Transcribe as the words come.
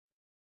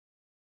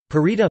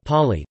Paritta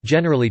Pali,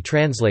 generally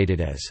translated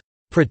as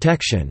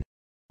protection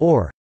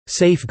or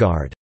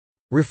safeguard,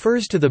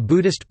 refers to the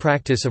Buddhist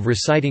practice of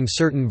reciting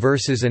certain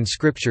verses and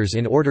scriptures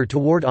in order to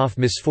ward off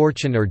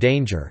misfortune or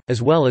danger,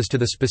 as well as to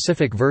the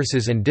specific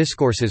verses and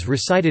discourses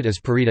recited as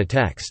Paritta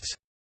texts.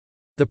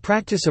 The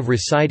practice of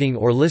reciting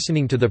or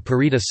listening to the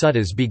Paritta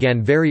suttas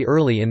began very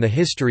early in the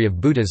history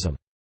of Buddhism.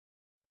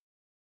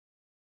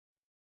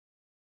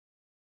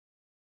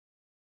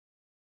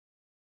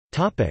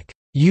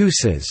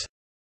 Uses.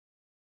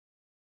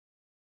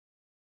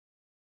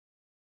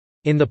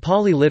 In the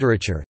Pali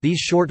literature, these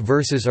short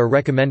verses are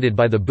recommended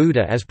by the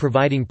Buddha as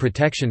providing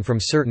protection from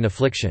certain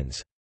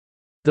afflictions.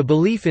 The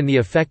belief in the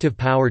effective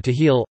power to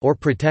heal, or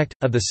protect,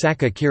 of the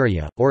Sakya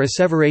Kriya, or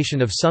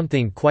asseveration of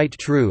something quite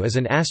true is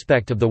an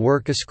aspect of the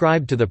work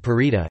ascribed to the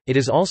Paritta. It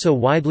is also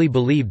widely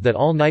believed that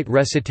all-night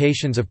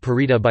recitations of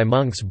Paritta by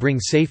monks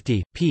bring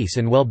safety, peace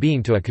and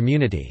well-being to a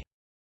community.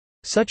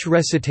 Such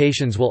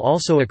recitations will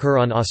also occur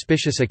on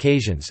auspicious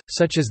occasions,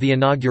 such as the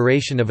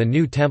inauguration of a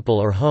new temple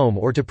or home,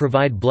 or to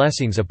provide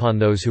blessings upon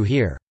those who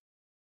hear.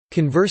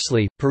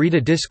 Conversely,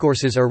 Paritta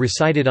discourses are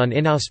recited on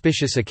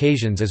inauspicious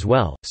occasions as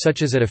well,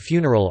 such as at a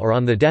funeral or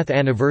on the death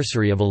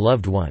anniversary of a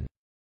loved one.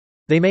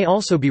 They may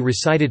also be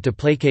recited to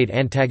placate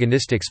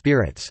antagonistic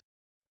spirits.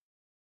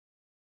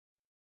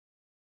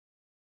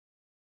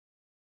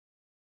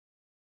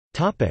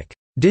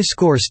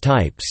 Discourse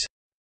types.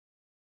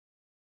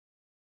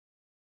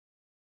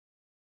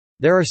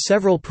 There are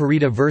several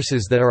Paritta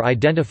verses that are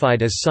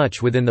identified as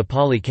such within the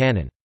Pali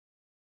Canon.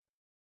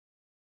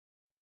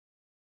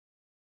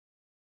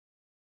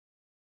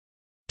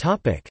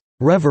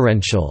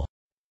 Reverential.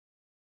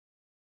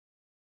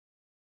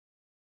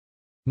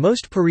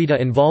 Most Paritta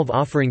involve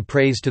offering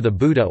praise to the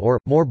Buddha or,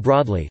 more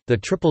broadly, the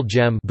triple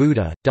gem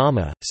Buddha,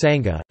 Dhamma,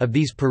 Sangha. Of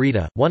these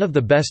Paritta, one of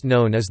the best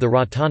known is the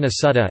Ratana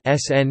Sutta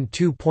SN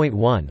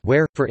 2.1,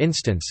 where, for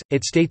instance,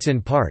 it states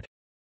in part,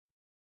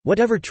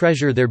 "Whatever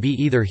treasure there be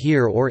either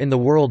here or in the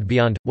world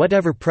beyond,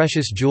 whatever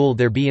precious jewel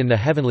there be in the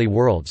heavenly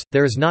worlds,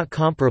 there is not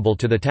comparable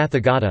to the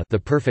Tathagata, the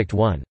Perfect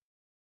One.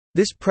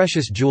 This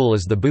precious jewel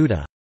is the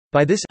Buddha.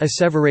 By this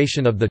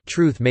asseveration of the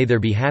truth may there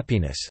be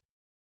happiness."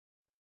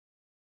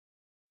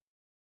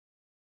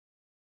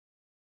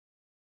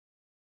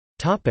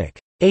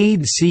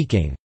 Aid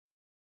seeking.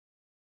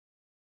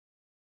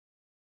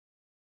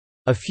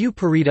 A few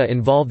Paritta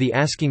involve the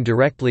asking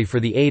directly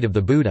for the aid of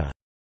the Buddha.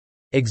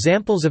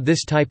 Examples of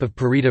this type of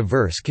Paritta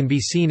verse can be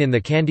seen in the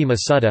Kandima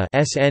Sutta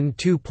SN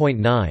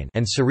 2.9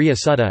 and Suriya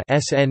Sutta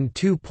SN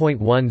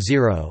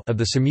 2.10 of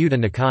the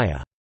Samyutta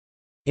Nikaya.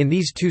 In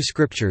these two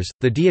scriptures,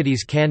 the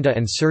deities Kanda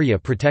and Surya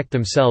protect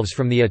themselves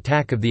from the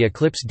attack of the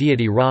eclipse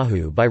deity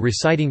Rahu by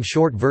reciting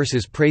short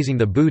verses praising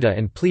the Buddha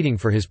and pleading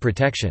for his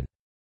protection.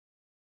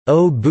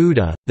 O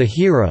Buddha, the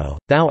hero,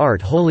 thou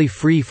art wholly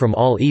free from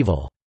all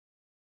evil.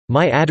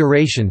 My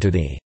adoration to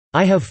thee.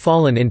 I have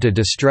fallen into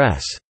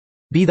distress.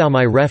 Be thou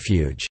my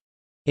refuge.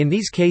 In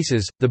these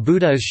cases, the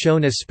Buddha is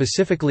shown as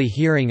specifically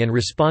hearing and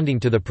responding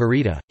to the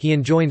Paritta. He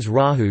enjoins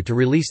Rahu to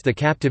release the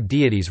captive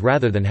deities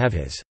rather than have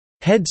his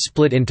head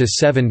split into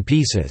 7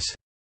 pieces.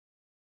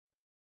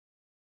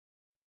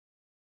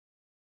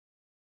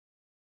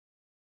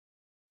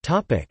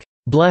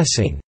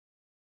 Blessing.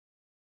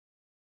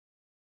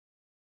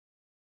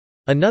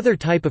 Another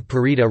type of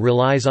Paritta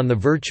relies on the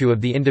virtue of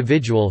the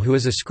individual who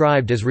is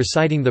ascribed as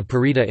reciting the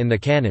Paritta in the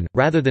canon,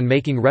 rather than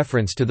making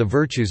reference to the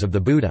virtues of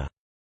the Buddha.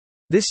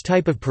 This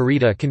type of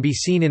Paritta can be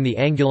seen in the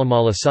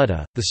Angulimala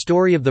Sutta, the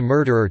story of the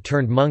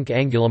murderer-turned-monk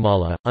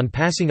Angulimala. On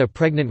passing a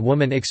pregnant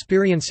woman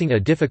experiencing a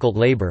difficult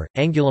labor,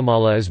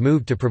 Angulimala is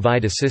moved to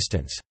provide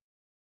assistance.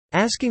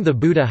 Asking the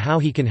Buddha how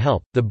he can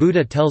help, the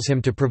Buddha tells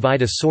him to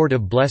provide a sort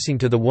of blessing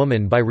to the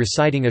woman by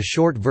reciting a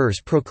short verse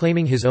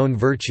proclaiming his own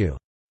virtue.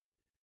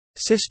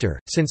 Sister,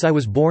 since I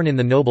was born in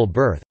the noble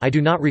birth, I do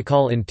not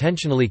recall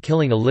intentionally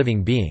killing a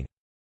living being.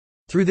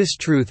 Through this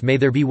truth may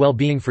there be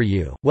well-being for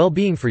you,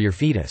 well-being for your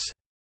fetus.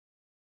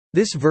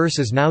 This verse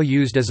is now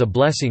used as a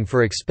blessing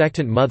for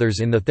expectant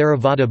mothers in the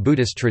Theravada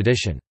Buddhist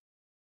tradition.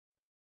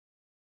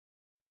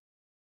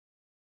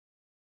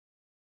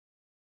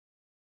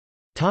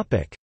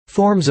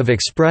 Forms of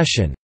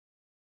expression.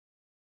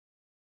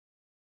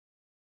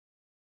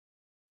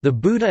 The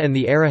Buddha and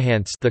the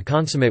Arahants, the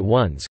consummate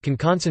ones, can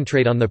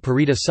concentrate on the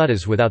Paritta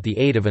suttas without the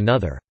aid of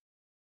another.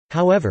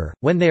 However,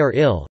 when they are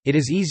ill, it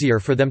is easier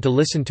for them to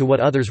listen to what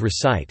others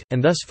recite,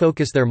 and thus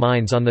focus their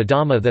minds on the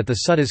Dhamma that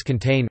the suttas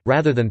contain,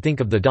 rather than think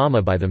of the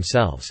Dhamma by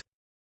themselves.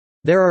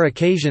 There are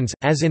occasions,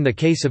 as in the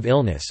case of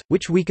illness,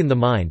 which weaken the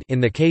mind in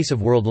the case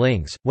of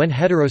worldlings, when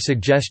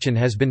heterosuggestion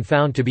has been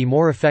found to be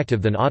more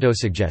effective than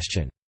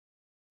autosuggestion.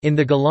 In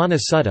the Galana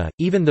Sutta,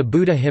 even the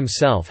Buddha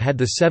himself had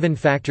the 7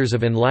 factors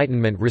of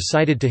enlightenment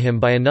recited to him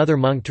by another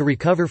monk to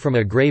recover from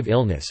a grave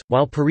illness.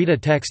 While Paritta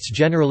texts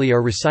generally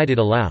are recited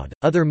aloud,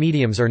 other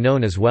mediums are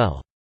known as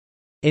well.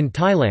 In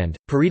Thailand,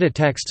 Paritta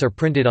texts are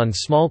printed on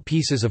small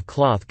pieces of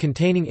cloth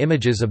containing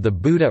images of the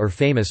Buddha or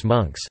famous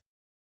monks.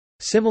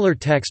 Similar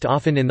text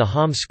often in the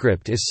Ham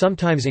script is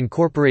sometimes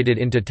incorporated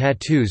into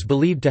tattoos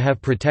believed to have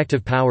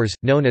protective powers,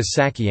 known as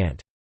sakyant.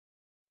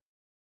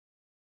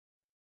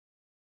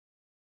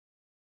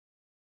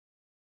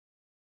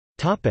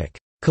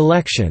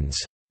 Collections.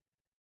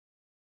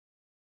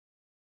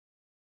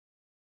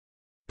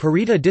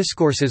 Paritta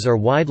discourses are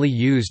widely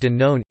used and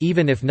known,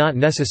 even if not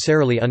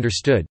necessarily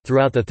understood,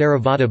 throughout the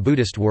Theravada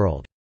Buddhist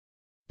world.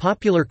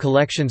 Popular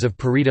collections of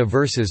Paritta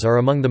verses are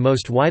among the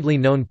most widely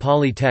known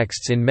Pali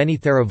texts in many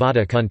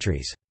Theravada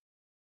countries.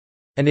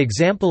 An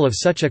example of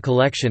such a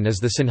collection is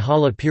the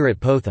Sinhala Pirit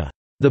Potha,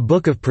 the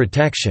Book of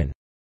Protection,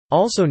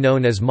 also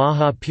known as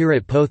Maha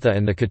Pirit Potha,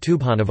 and the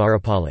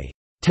Ketubhanavarapali,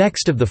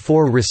 text of the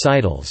four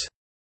recitals.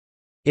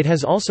 It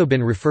has also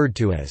been referred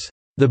to as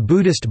the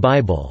Buddhist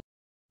Bible.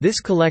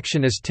 This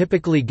collection is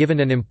typically given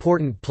an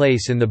important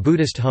place in the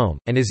Buddhist home,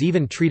 and is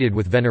even treated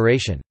with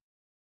veneration.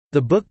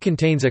 The book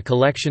contains a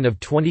collection of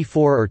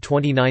 24 or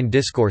 29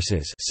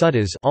 discourses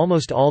suttas,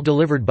 almost all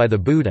delivered by the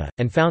Buddha,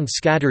 and found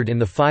scattered in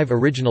the 5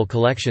 original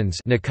collections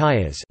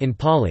Nikayas in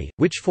Pali,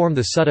 which form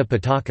the Sutta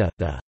Pitaka,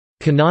 the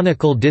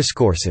canonical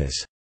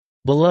discourses.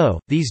 Below,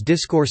 these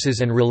discourses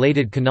and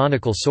related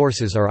canonical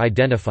sources are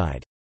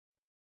identified.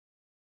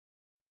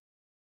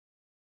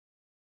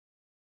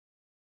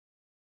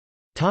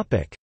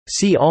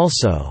 See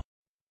also: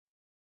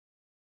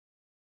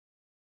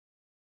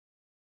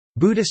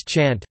 Buddhist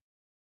chant.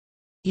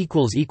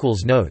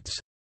 Notes